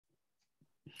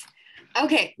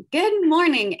Okay, good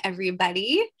morning,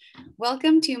 everybody.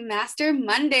 Welcome to Master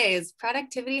Mondays,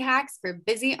 productivity hacks for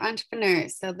busy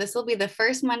entrepreneurs. So this will be the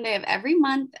first Monday of every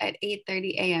month at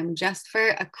 8:30 a.m. just for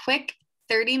a quick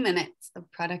 30 minutes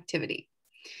of productivity.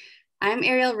 I'm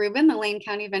Ariel Rubin, the Lane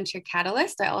County Venture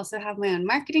Catalyst. I also have my own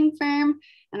marketing firm,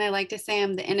 and I like to say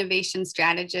I'm the innovation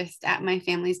strategist at my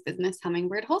family's business,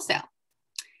 Hummingbird Wholesale.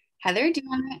 Heather, do you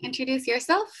want to introduce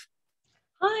yourself?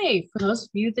 Hi, for those of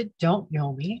you that don't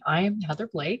know me, I am Heather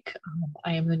Blake.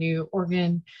 I am the new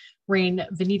Oregon Rain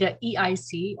Veneta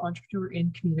EIC Entrepreneur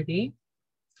in Community.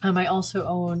 I also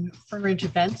own Fern Ridge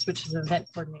Events, which is an event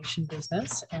coordination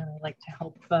business, and I like to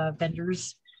help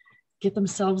vendors get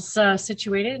themselves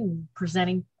situated and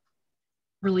presenting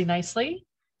really nicely.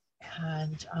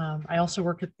 And I also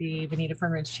work at the Veneta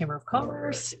Fern Ridge Chamber of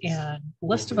Commerce and a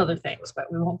list of other things,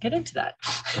 but we won't get into that.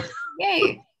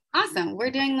 Yay. Awesome.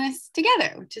 We're doing this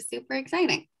together, which is super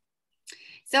exciting.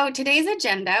 So today's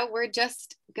agenda, we're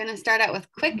just going to start out with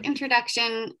quick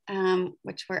introduction,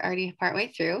 which we're already partway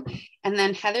through. And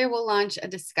then Heather will launch a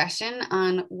discussion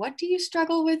on what do you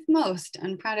struggle with most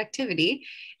on productivity?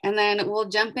 And then we'll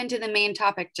jump into the main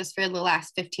topic just for the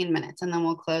last 15 minutes, and then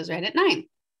we'll close right at 9.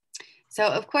 So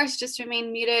of course, just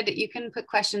remain muted. You can put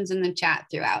questions in the chat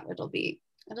throughout. It'll be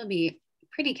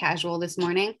pretty casual this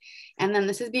morning. And then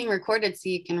this is being recorded so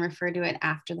you can refer to it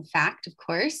after the fact, of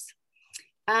course.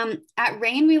 At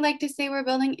RAIN, we like to say we're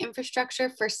building infrastructure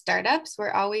for startups.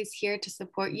 We're always here to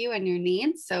support you and your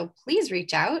needs. So please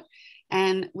reach out.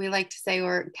 And we like to say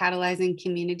we're catalyzing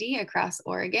community across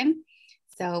Oregon.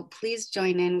 So please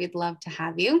join in. We'd love to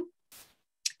have you.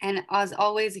 And as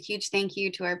always, a huge thank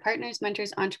you to our partners,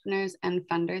 mentors, entrepreneurs, and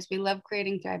funders. We love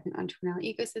creating thriving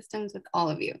entrepreneurial ecosystems with all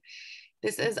of you.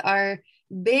 This is our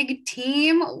big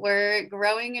team. We're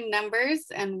growing in numbers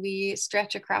and we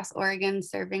stretch across Oregon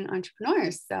serving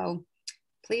entrepreneurs. So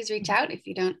please reach out if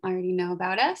you don't already know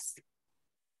about us.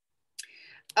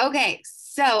 Okay,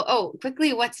 so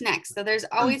quickly, what's next? So there's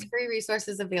always free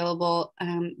resources available.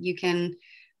 You can,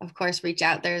 of course, reach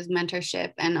out. There's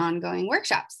mentorship and ongoing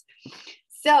workshops.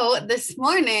 So this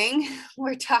morning,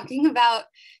 we're talking about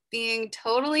being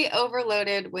totally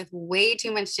overloaded with way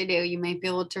too much to do. You might be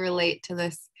able to relate to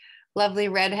this lovely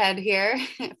redhead here,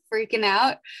 freaking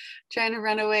out, trying to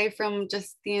run away from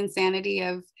just the insanity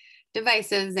of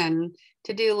devices and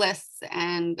to-do lists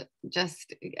and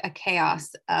just a chaos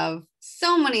of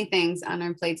so many things on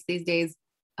our plates these days,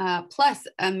 plus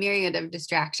a myriad of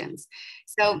distractions.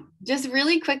 So just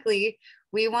really quickly,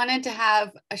 we wanted to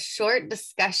have a short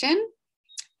discussion.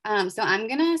 So I'm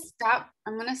gonna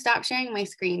stop sharing my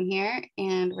screen here,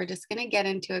 and we're just gonna get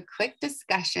into a quick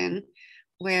discussion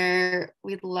where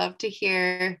we'd love to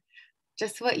hear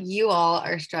just what you all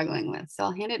are struggling with. So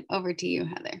I'll hand it over to you,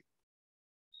 Heather.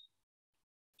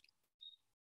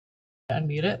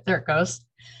 Unmute it. There it goes.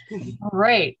 All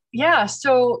right. Yeah.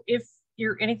 So if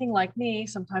you're anything like me,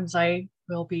 sometimes I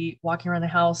will be walking around the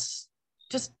house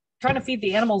just trying to feed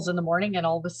the animals in the morning, and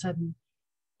all of a sudden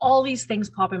all these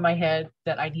things pop in my head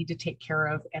that I need to take care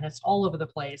of, and it's all over the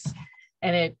place.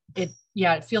 And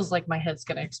it feels like my head's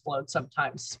going to explode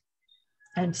sometimes.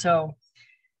 And so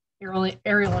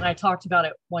Ariel and I talked about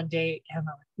it one day, and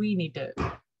we need to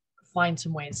find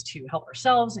some ways to help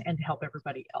ourselves and to help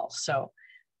everybody else. So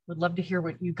would love to hear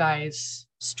what you guys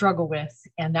struggle with,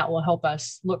 and that will help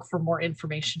us look for more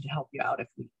information to help you out if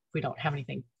we don't have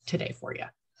anything today for you.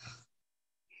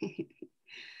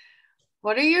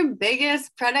 What are your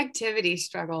biggest productivity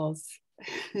struggles?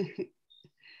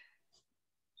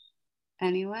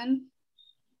 Anyone?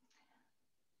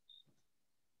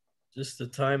 Just the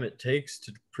time it takes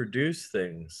to produce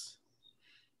things.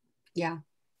 Yeah.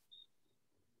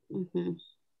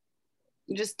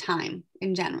 Just time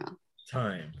in general.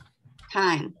 Time.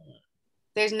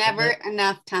 There's never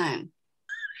enough time.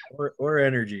 Or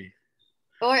energy.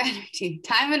 Or energy.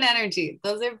 Time and energy.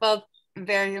 Those are both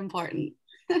very important.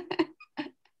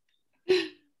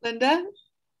 Linda?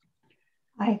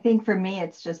 I think for me,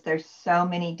 it's just there's so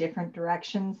many different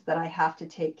directions that I have to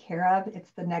take care of.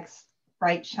 It's the next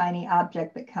bright, shiny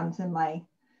object that comes in my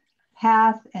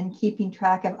path, and keeping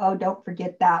track of, oh, don't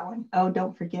forget that one. Oh,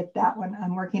 don't forget that one.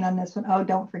 I'm working on this one. Oh,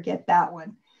 don't forget that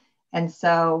one. And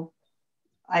so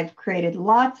I've created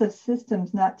lots of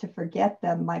systems not to forget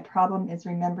them. My problem is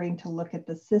remembering to look at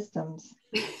the systems.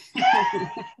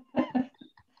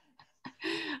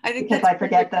 I think because I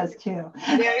forget those too.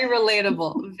 Very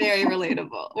relatable. Very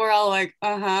relatable. We're all like,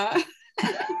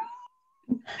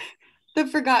 The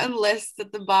forgotten list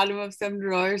at the bottom of some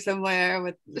drawer somewhere.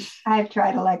 With I've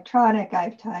tried electronic.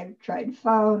 I've tried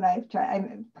phone.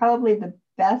 Probably the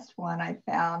best one I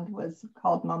found was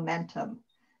called Momentum,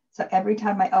 So every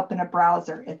time I open a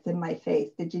browser, it's in my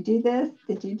face. Did you do this?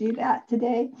 Did you do that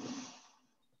today?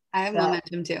 I have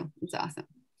momentum too. It's awesome.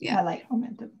 Yeah. I like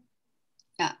momentum.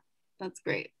 Yeah, that's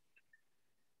great.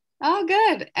 Oh,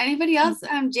 good. Anybody else?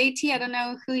 JT, I don't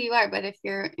know who you are, but if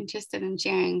you're interested in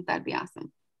sharing, that'd be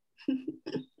awesome.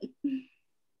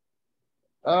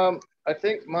 I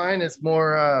think mine is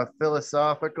more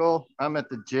philosophical. I'm at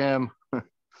the gym,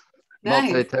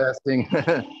 Nice.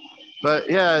 multitasking. But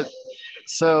yeah,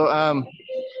 so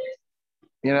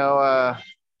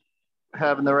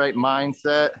having the right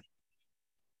mindset.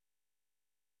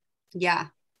 Yeah.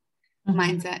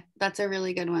 Mindset. That's a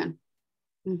really good one.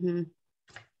 Mm-hmm.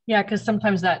 Yeah, because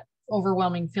sometimes that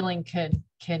overwhelming feeling can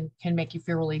make you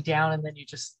feel really down, and then you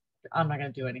just, I'm not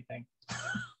going to do anything.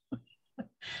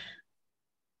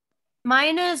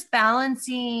 Mine is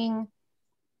balancing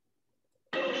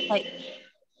like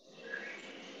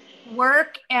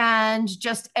work and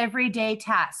just everyday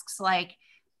tasks. Like,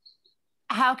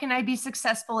 how can I be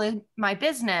successful in my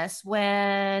business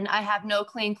when I have no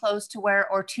clean clothes to wear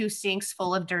or 2 sinks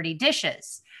full of dirty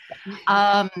dishes?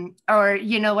 Or,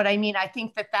 you know what I mean? I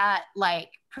think that like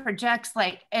projects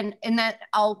like, and then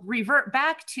I'll revert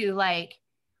back to like,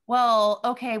 well,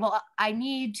 okay, well, I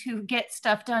need to get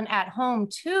stuff done at home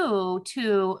too,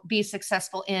 to be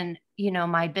successful in,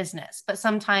 my business. But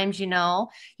sometimes, you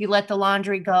let the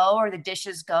laundry go or the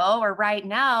dishes go, or right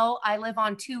now I live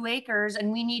on 2 acres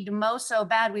and we need to mow so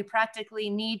bad. We practically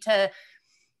need to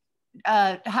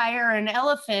hire an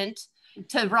elephant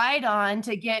to ride on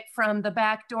to get from the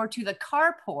back door to the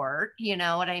carport. You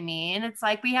know what I mean? It's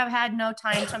like we have had no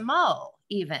time to mow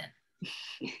even.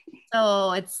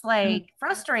 So it's like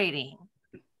frustrating.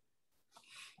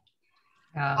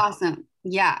 Yeah. Awesome.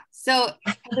 Yeah. So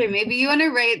maybe you want to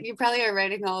write, you probably are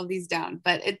writing all of these down,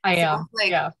 but it sounds like,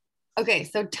 yeah. Okay,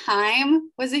 so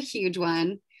time was a huge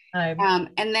one. And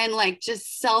then like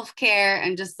just self-care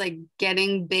and just like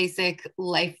getting basic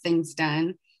life things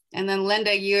done. And then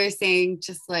Linda, you were saying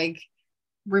just like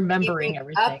remembering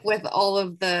everything up with all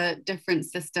of the different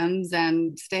systems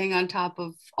and staying on top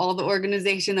of all the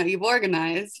organization that you've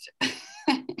organized.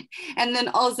 And then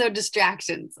also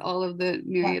distractions, all of the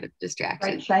myriad of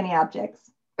distractions. Bright, shiny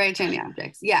objects. Bright, shiny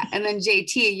objects. Yeah. And then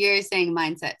JT, you're saying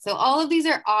mindset. So all of these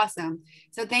are awesome.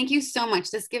 So thank you so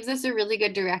much. This gives us a really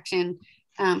good direction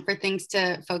for things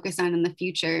to focus on in the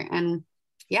future. And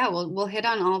yeah, we'll hit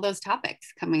on all those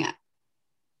topics coming up.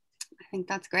 I think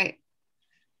that's great.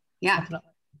 Yeah. Definitely.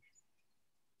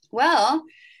 Well,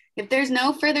 if there's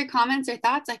no further comments or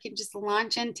thoughts, I could just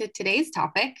launch into today's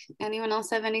topic. Anyone else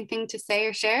have anything to say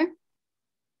or share?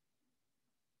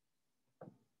 I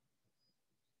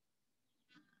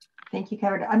think you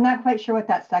covered it. I'm not quite sure what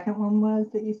that second one was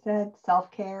that you said,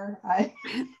 self-care.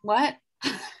 What?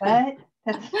 What?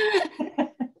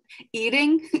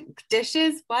 Eating,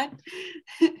 dishes, what?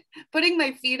 Putting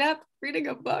my feet up, reading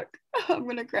a book. Oh, I'm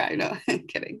gonna cry. No, I'm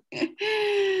kidding.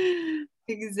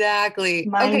 Exactly.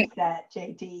 Mindset,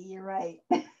 okay. JT, you're right.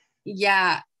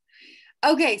 Yeah.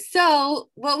 Okay, so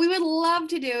what we would love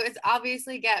to do is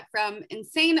obviously get from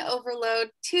insane overload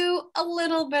to a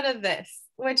little bit of this,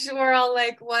 which we're all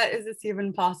like, what is this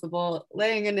even possible?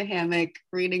 Laying in a hammock,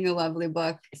 reading a lovely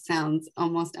book sounds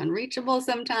almost unreachable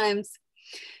sometimes.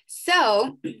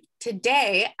 So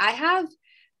today I have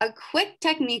a quick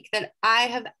technique that I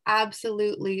have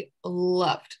absolutely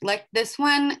loved. Like this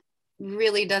one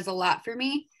really does a lot for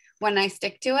me when I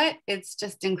stick to it. It's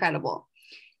just incredible.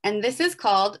 And this is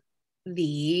called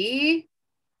the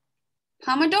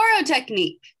Pomodoro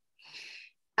technique.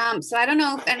 So I don't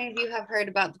know if any of you have heard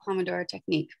about the Pomodoro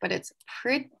technique, but it's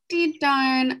pretty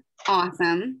darn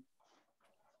awesome.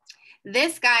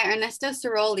 This guy, Ernesto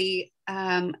Ciroli,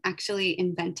 actually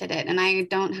invented it. And I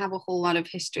don't have a whole lot of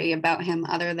history about him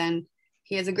other than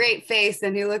he has a great face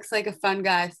and he looks like a fun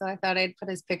guy. So I thought I'd put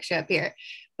his picture up here,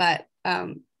 but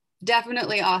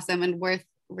definitely awesome and worth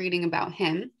reading about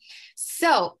him.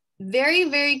 So very,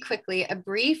 very quickly, a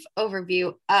brief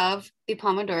overview of the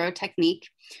Pomodoro technique,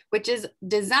 which is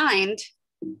designed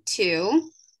to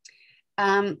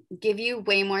give you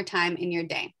way more time in your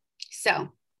day. So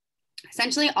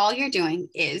essentially all you're doing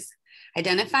is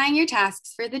identifying your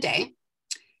tasks for the day,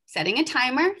 setting a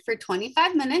timer for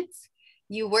 25 minutes.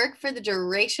 You work for the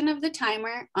duration of the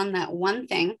timer on that one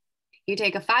thing. You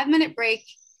take a 5-minute break.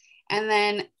 And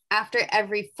then after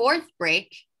every 4th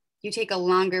break, you take a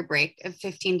longer break of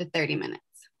 15 to 30 minutes.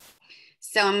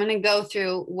 So I'm going to go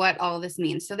through what all this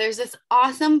means. So there's this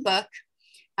awesome book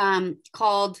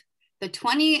called the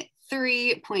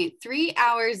 23.3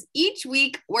 hours each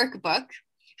week workbook,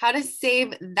 how to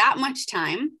save that much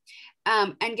time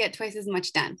and get twice as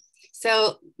much done.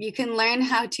 So you can learn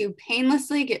how to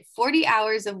painlessly get 40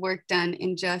 hours of work done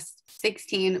in just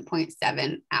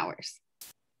 16.7 hours.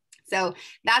 So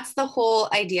that's the whole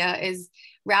idea, is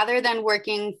rather than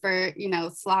working for,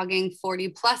 slogging 40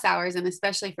 plus hours, and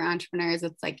especially for entrepreneurs,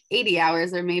 it's like 80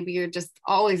 hours, or maybe you're just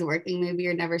always working, maybe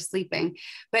you're never sleeping.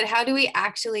 But how do we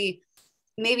actually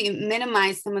maybe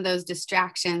minimize some of those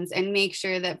distractions and make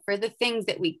sure that for the things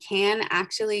that we can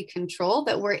actually control,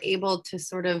 that we're able to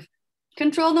sort of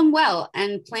control them well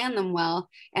and plan them well,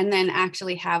 and then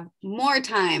actually have more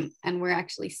time, and we're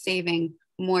actually saving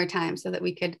more time so that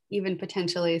we could even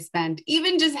potentially spend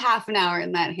even just half an hour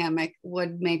in that hammock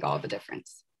would make all the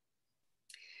difference.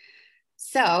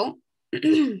 So,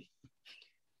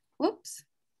 whoops.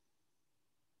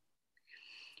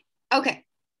 Okay,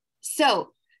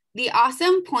 so the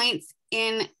awesome points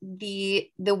in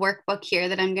the workbook here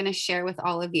that I'm going to share with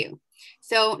all of you.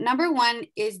 So number one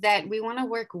is that we want to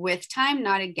work with time,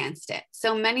 not against it.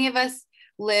 So many of us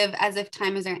live as if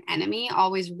time is our enemy,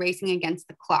 always racing against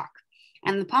the clock.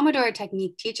 And the Pomodoro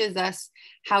technique teaches us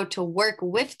how to work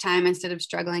with time instead of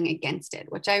struggling against it,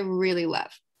 which I really love.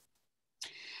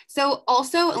 So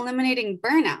also eliminating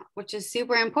burnout, which is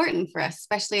super important for us,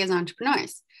 especially as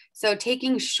entrepreneurs. So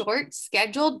taking short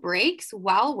scheduled breaks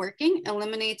while working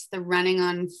eliminates the running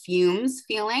on fumes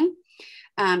feeling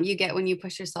you get when you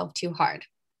push yourself too hard.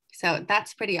 So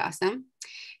that's pretty awesome.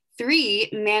 3,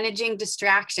 managing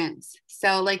distractions.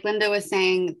 So like Linda was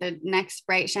saying, the next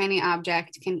bright, shiny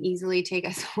object can easily take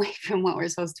us away from what we're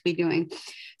supposed to be doing.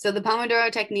 So the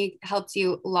Pomodoro technique helps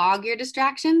you log your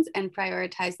distractions and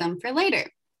prioritize them for later.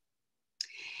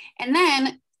 And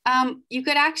then you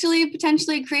could actually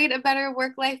potentially create a better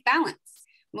work-life balance.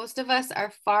 Most of us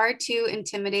are far too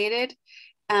intimidated.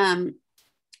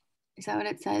 Is that what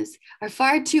it says? Are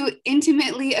far too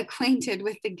intimately acquainted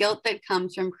with the guilt that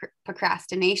comes from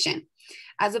procrastination.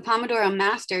 As a Pomodoro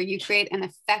master, you create an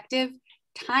effective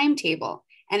timetable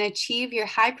and achieve your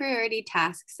high priority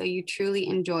tasks so you truly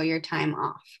enjoy your time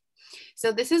off.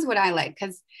 So this is what I like,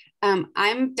 because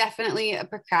I'm definitely a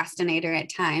procrastinator at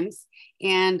times.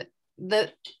 And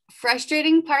the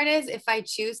frustrating part is if I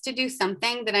choose to do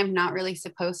something that I'm not really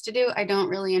supposed to do, I don't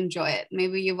really enjoy it.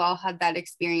 Maybe you've all had that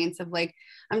experience of like,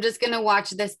 I'm just going to watch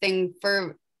this thing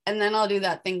and then I'll do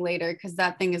that thing later because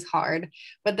that thing is hard.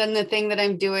 But then the thing that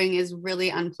I'm doing is really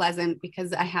unpleasant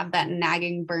because I have that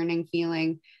nagging, burning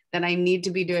feeling that I need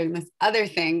to be doing this other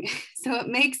thing. So it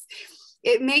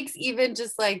makes even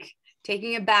just like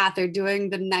taking a bath or doing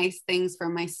the nice things for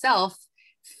myself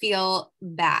feel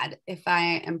bad if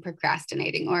I am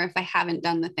procrastinating or if I haven't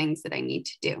done the things that I need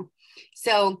to do.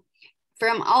 So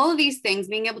from all of these things,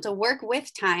 being able to work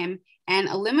with time and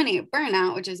eliminate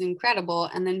burnout, which is incredible,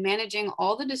 and then managing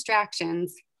all the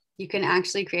distractions, you can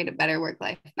actually create a better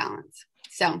work-life balance.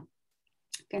 So I'm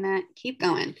gonna keep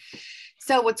going.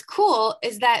 So what's cool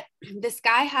is that this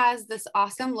guy has this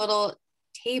awesome little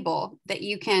table that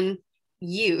you can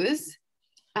use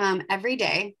every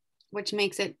day, which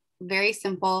makes it very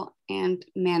simple and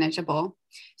manageable.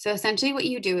 So essentially what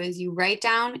you do is you write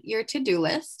down your to-do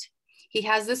list. He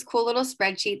has this cool little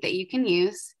spreadsheet that you can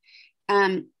use.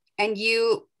 And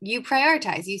you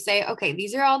prioritize. You say, okay,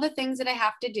 these are all the things that I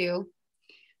have to do.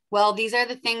 Well, these are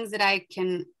the things that I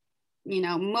can,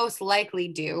 most likely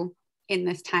do in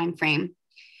this time frame.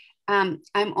 I'm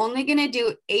only going to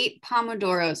do 8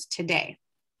 Pomodoros today.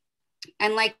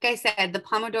 And like I said, the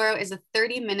Pomodoro is a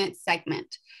 30-minute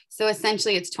segment. So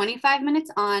essentially it's 25 minutes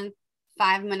on,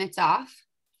 5 minutes off,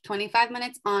 25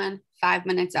 minutes on, 5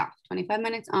 minutes off, 25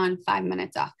 minutes on, 5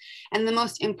 minutes off. And the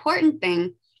most important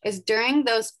thing is during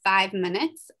those 5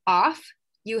 minutes off,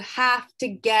 you have to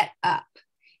get up.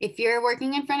 If you're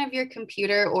working in front of your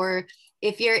computer or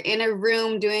if you're in a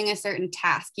room doing a certain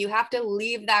task, you have to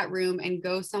leave that room and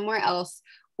go somewhere else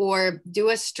or do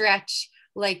a stretch,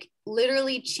 like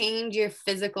literally change your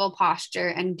physical posture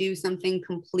and do something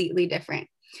completely different.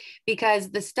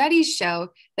 Because the studies show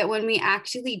that when we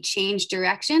actually change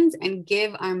directions and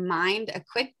give our mind a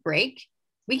quick break,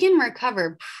 we can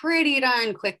recover pretty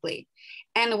darn quickly.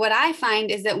 And what I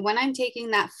find is that when I'm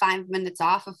taking that 5 minutes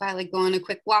off, if I like go on a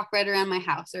quick walk right around my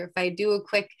house, or if I do a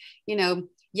quick,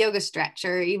 yoga stretch,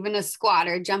 or even a squat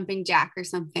or jumping jack or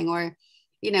something, or,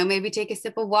 maybe take a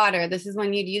sip of water. This is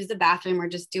when you'd use the bathroom or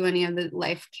just do any of the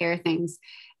life care things.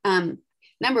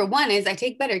 Number one is I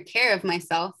take better care of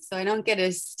myself so I don't get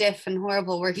as stiff and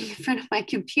horrible working in front of my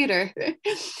computer.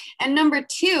 And number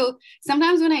 2,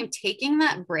 sometimes when I'm taking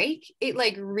that break, it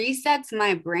like resets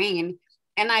my brain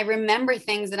and I remember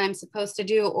things that I'm supposed to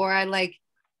do, or I like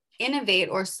innovate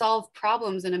or solve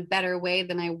problems in a better way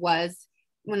than I was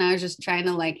when I was just trying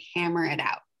to like hammer it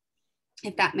out.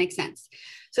 if that makes sense.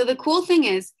 So the cool thing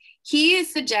is he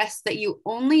suggests that you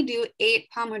only do 8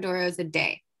 Pomodoros a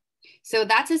day. So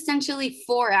that's essentially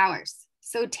 4 hours.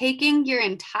 So taking your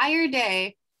entire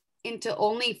day into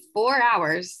only 4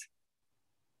 hours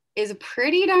is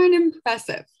pretty darn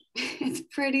impressive. It's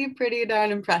pretty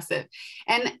darn impressive.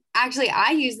 And actually,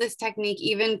 I use this technique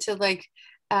even to like,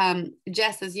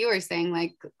 Jess, as you were saying,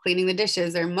 like cleaning the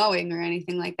dishes or mowing or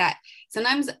anything like that.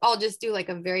 Sometimes I'll just do like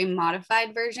a very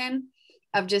modified version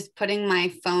of just putting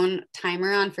my phone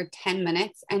timer on for 10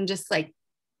 minutes and just like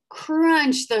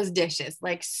crunch those dishes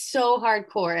like so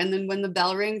hardcore. And then when the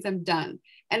bell rings, I'm done.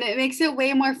 And it makes it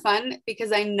way more fun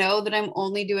because I know that I'm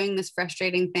only doing this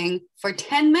frustrating thing for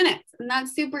 10 minutes, and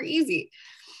that's super easy.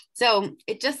 So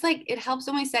it just like, it helps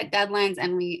when we set deadlines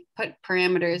and we put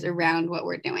parameters around what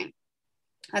we're doing.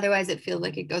 Otherwise, it feels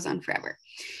like it goes on forever.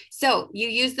 So you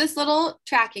use this little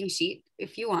tracking sheet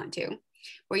if you want to,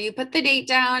 where you put the date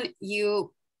down,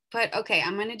 you put, okay,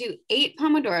 I'm going to do 8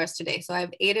 Pomodoros today. So I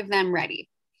have 8 of them ready.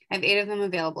 I have 8 of them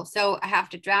available. So I have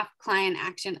to draft client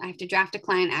action. I have to draft a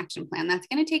client action plan. That's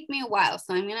going to take me a while.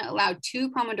 So I'm going to allow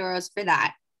 2 Pomodoros for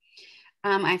that.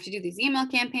 I have to do these email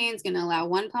campaigns, going to allow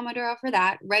 1 Pomodoro for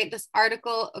that. Write this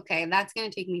article. Okay, that's going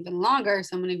to take me even longer.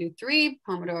 So I'm going to do 3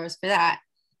 Pomodoros for that.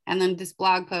 And then this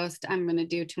blog post I'm going to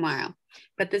do tomorrow.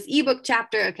 But this ebook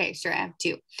chapter, okay, sure, I have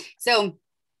 2. So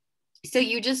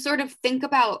you just sort of think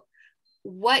about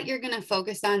what you're going to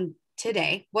focus on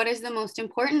today. What is the most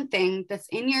important thing that's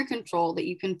in your control that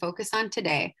you can focus on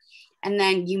today? And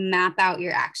then you map out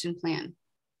your action plan.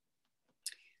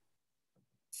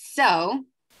 So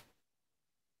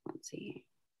let's see.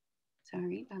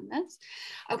 Sorry about this.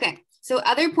 Okay. So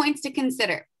other points to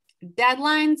consider.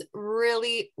 Deadlines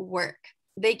really work.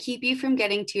 They keep you from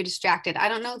getting too distracted. I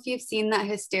don't know if you've seen that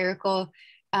hysterical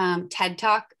TED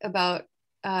talk about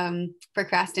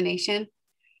procrastination.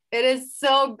 It is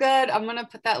so good. I'm going to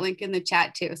put that link in the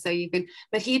chat too. So you can,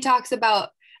 but he talks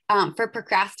about for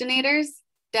procrastinators,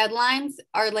 deadlines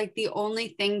are like the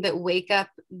only thing that wake up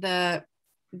the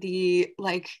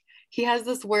like, he has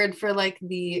this word for like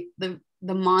the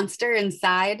monster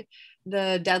inside,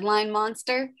 the deadline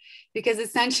monster, because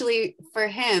essentially for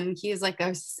him, he's like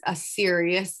a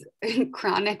serious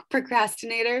chronic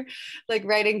procrastinator, like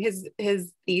writing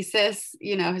his thesis,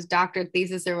 you know, his doctorate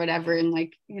thesis or whatever in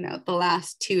like, you know, the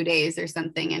last 2 days or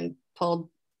something, and pulled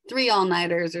 3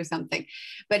 all-nighters or something.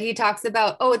 But he talks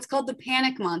about, oh, it's called the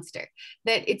panic monster,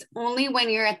 that it's only when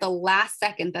you're at the last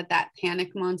second that panic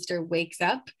monster wakes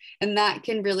up, and that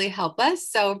can really help us.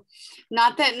 So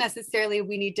not that necessarily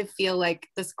we need to feel like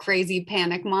this crazy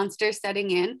panic monster setting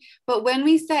in, but when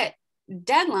we set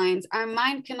deadlines, our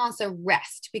mind can also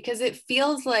rest because it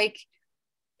feels like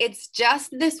it's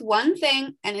just this one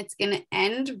thing and it's going to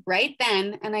end right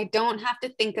then. And I don't have to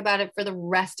think about it for the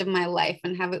rest of my life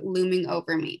and have it looming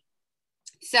over me.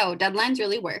 So deadlines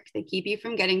really work. They keep you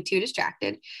from getting too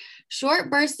distracted.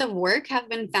 Short bursts of work have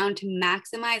been found to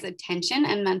maximize attention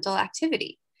and mental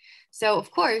activity. So of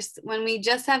course, when we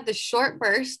just have the short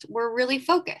burst, we're really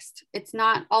focused. It's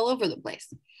not all over the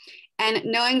place. And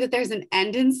knowing that there's an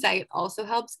end in sight also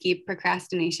helps keep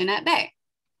procrastination at bay.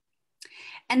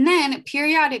 And then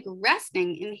periodic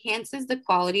resting enhances the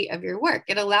quality of your work.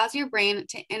 It allows your brain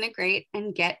to integrate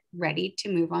and get ready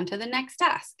to move on to the next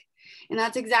task. And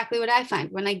that's exactly what I find.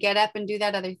 When I get up and do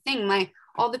that other thing,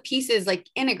 all the pieces like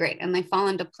integrate and they fall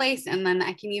into place. And then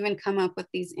I can even come up with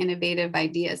these innovative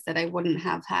ideas that I wouldn't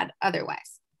have had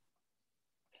otherwise.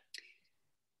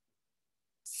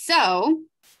 So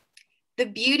the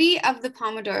beauty of the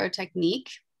Pomodoro technique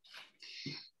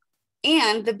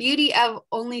and the beauty of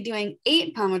only doing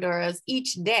 8 Pomodoros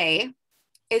each day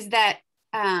is that,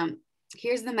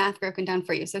 here's the math broken down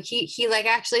for you. So he like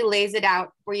actually lays it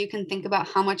out where you can think about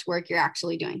how much work you're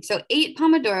actually doing. So 8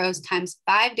 Pomodoros times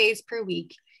 5 days per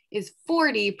week is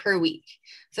 40 per week.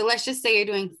 So let's just say you're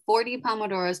doing 40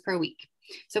 Pomodoros per week.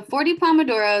 So 40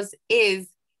 Pomodoros is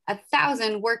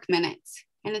 1,000 work minutes,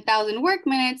 and 1,000 work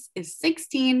minutes is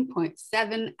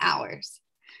 16.7 hours.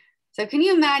 So can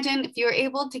you imagine if you were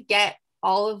able to get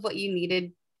all of what you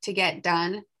needed to get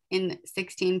done in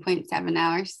 16.7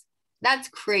 hours? That's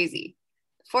crazy.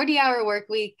 40-hour work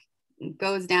week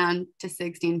goes down to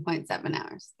 16.7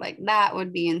 hours. Like that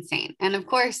would be insane. And of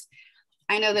course,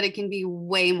 I know that it can be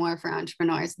way more for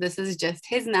entrepreneurs. This is just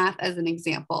his math as an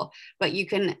example, but you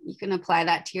can apply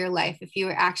that to your life if you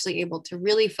are actually able to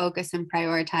really focus and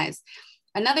prioritize.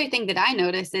 Another thing that I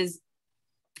notice is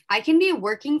I can be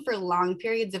working for long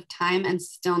periods of time and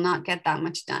still not get that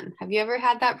much done. Have you ever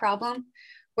had that problem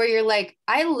where you're like,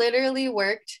 I literally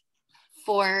worked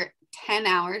for 10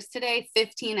 hours today,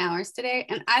 15 hours today,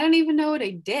 and I don't even know what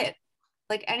I did.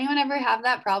 Like, anyone ever have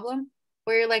that problem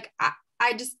where you're like,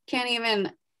 I just can't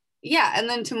even, yeah. And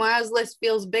then tomorrow's list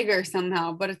feels bigger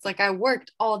somehow, but it's like I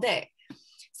worked all day.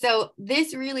 So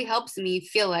this really helps me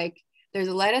feel like there's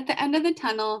a light at the end of the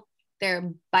tunnel.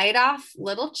 They're bite off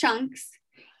little chunks,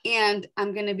 and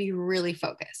I'm going to be really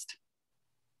focused.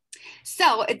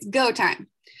 So it's go time.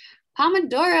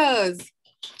 Pomodoros,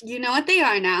 you know what they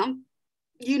are now.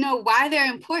 You know why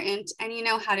they're important, and you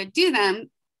know how to do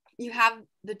them. You have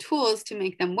the tools to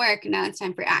make them work. Now it's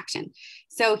time for action.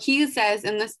 So he says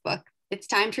in this book, it's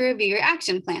time to review your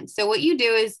action plan. So what you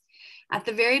do is at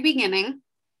the very beginning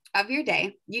of your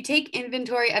day, you take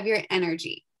inventory of your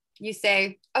energy. You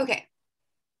say, okay,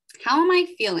 how am I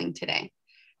feeling today?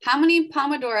 How many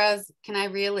Pomodoros can I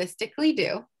realistically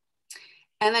do?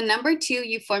 And then number 2,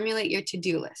 you formulate your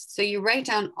to-do list. So you write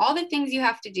down all the things you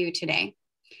have to do today.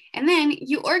 And then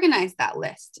you organize that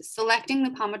list, selecting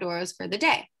the Pomodoros for the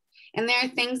day. And there are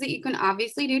things that you can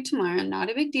obviously do tomorrow,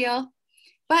 not a big deal,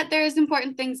 but there's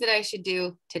important things that I should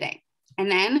do today.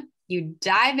 And then you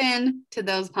dive in to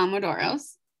those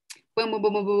Pomodoros, boom, boom,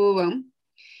 boom, boom, boom, boom.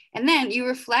 And then you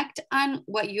reflect on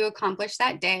what you accomplished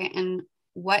that day and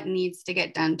what needs to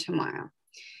get done tomorrow.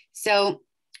 So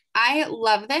I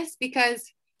love this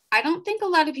because I don't think a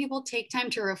lot of people take time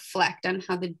to reflect on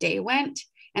how the day went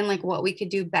and like what we could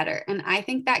do better. And I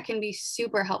think that can be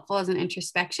super helpful as an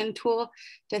introspection tool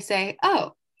to say,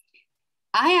 oh,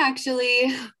 I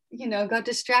actually, got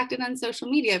distracted on social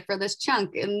media for this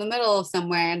chunk in the middle of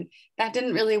somewhere, and that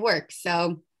didn't really work.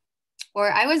 So,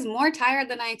 or I was more tired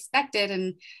than I expected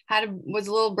and was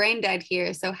a little brain dead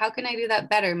here. So how can I do that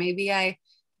better? Maybe I,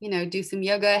 do some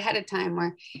yoga ahead of time,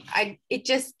 or it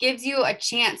just gives you a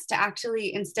chance to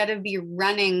actually, instead of be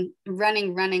running,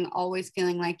 always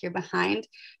feeling like you're behind,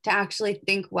 to actually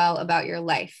think well about your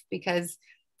life, because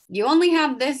you only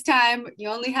have this time, you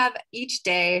only have each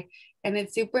day. And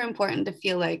it's super important to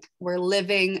feel like we're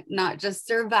living, not just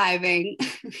surviving.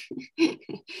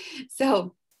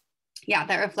 So yeah,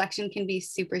 that reflection can be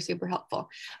super, super helpful.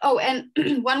 Oh, and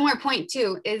one more point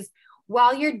too is,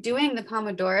 while you're doing the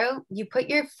Pomodoro, you put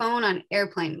your phone on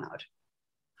airplane mode.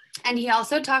 And he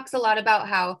also talks a lot about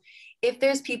how if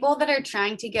there's people that are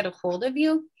trying to get a hold of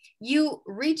you, you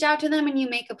reach out to them and you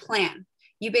make a plan.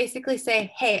 You basically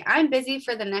say, hey, I'm busy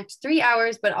for the next 3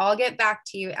 hours, but I'll get back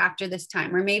to you after this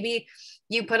time. Or maybe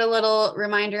you put a little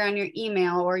reminder on your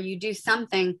email, or you do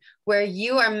something where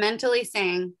you are mentally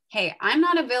saying, hey, I'm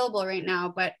not available right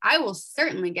now, but I will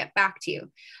certainly get back to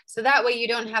you. So that way you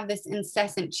don't have this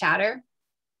incessant chatter.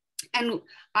 And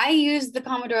I use the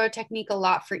Pomodoro technique a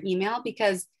lot for email,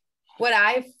 because what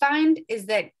I find is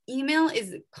that email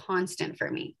is constant for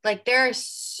me. Like, there are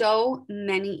so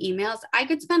many emails. I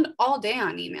could spend all day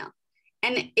on email,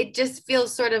 and it just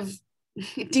feels sort of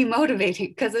demotivating,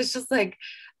 because it's just like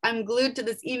I'm glued to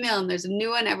this email and there's a new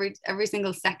one every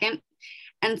single second.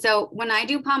 And so when I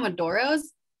do Pomodoros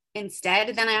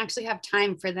instead, then I actually have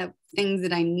time for the things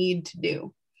that I need to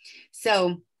do.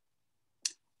 So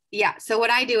yeah, so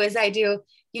what I do is I do,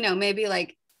 maybe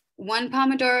like 1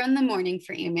 Pomodoro in the morning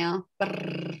for email.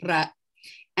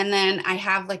 And then I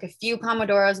have like a few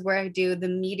Pomodoros where I do the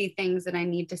meaty things that I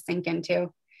need to sink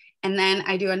into. And then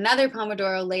I do another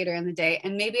Pomodoro later in the day.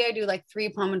 And maybe I do like 3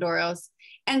 Pomodoros.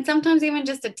 And sometimes even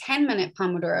just a 10-minute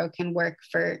Pomodoro can work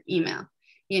for email.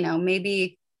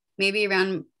 Maybe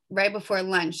around right before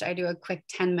lunch, I do a quick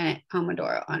 10-minute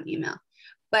Pomodoro on email.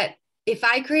 But if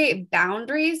I create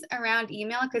boundaries around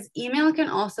email, because email can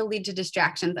also lead to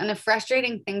distractions. And a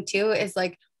frustrating thing too is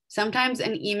like, sometimes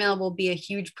an email will be a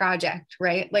huge project,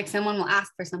 right? Like someone will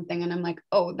ask for something and I'm like,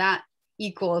 oh, that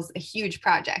equals a huge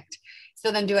project.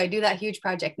 So then do I do that huge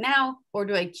project now, or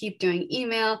do I keep doing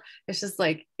email? It's just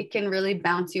like, it can really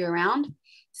bounce you around.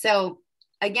 So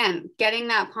again, getting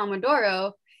that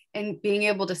Pomodoro and being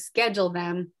able to schedule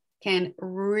them can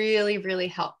really, really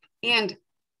help. And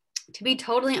to be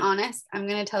totally honest, I'm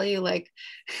going to tell you like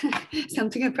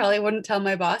something I probably wouldn't tell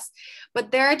my boss,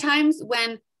 but there are times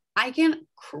when I can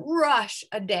crush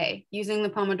a day using the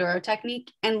Pomodoro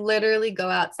technique and literally go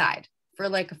outside for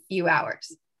like a few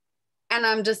hours. And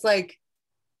I'm just like,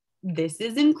 this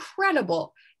is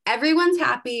incredible. Everyone's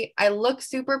happy. I look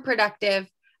super productive.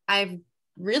 I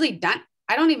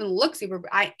don't even look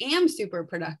I am super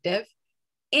productive.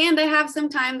 And I have some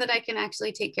time that I can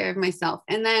actually take care of myself.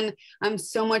 And then I'm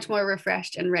so much more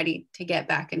refreshed and ready to get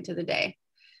back into the day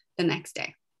the next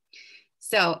day.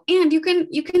 So, and you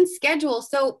can schedule.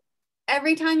 So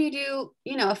every time you do,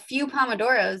 a few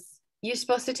Pomodoros, you're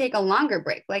supposed to take a longer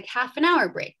break, like half an hour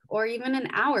break or even an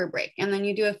hour break. And then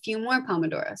you do a few more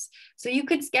Pomodoros. So you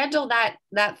could schedule that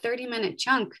 30-minute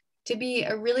chunk to be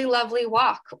a really lovely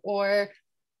walk, or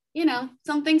you know,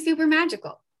 something super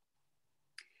magical.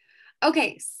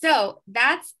 Okay, so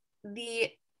that's the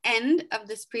end of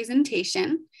this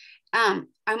presentation. I'm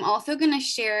also going to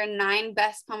share 9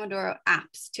 best Pomodoro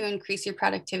apps to increase your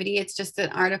productivity. It's just an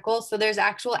article. So there's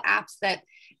actual apps that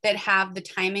have the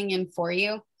timing in for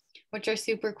you, which are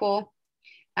super cool.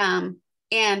 And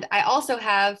I also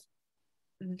have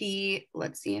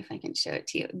let's see if I can show it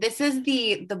to you. This is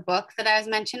the book that I was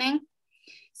mentioning.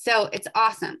 So it's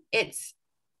awesome. It's,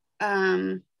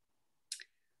 yeah,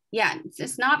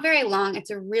 it's not very long. It's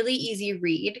a really easy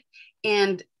read,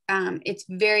 and it's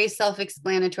very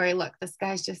self-explanatory. Look, this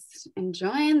guy's just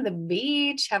enjoying the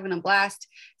beach, having a blast.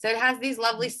 So it has these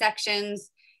lovely sections.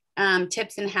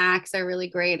 Tips and hacks are really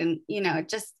great, and you know,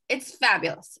 it's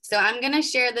fabulous. So I'm gonna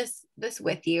share this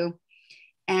with you,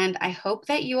 and I hope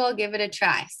that you all give it a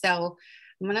try. So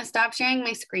I'm gonna stop sharing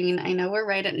my screen. I know we're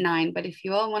right at 9, but if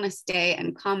you all want to stay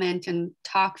and comment and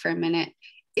talk for a minute,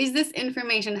 is this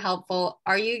information helpful?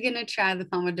 Are you gonna try the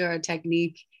Pomodoro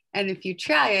technique? And if you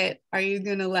try it, are you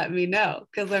gonna let me know?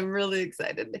 Because I'm really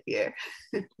excited to hear.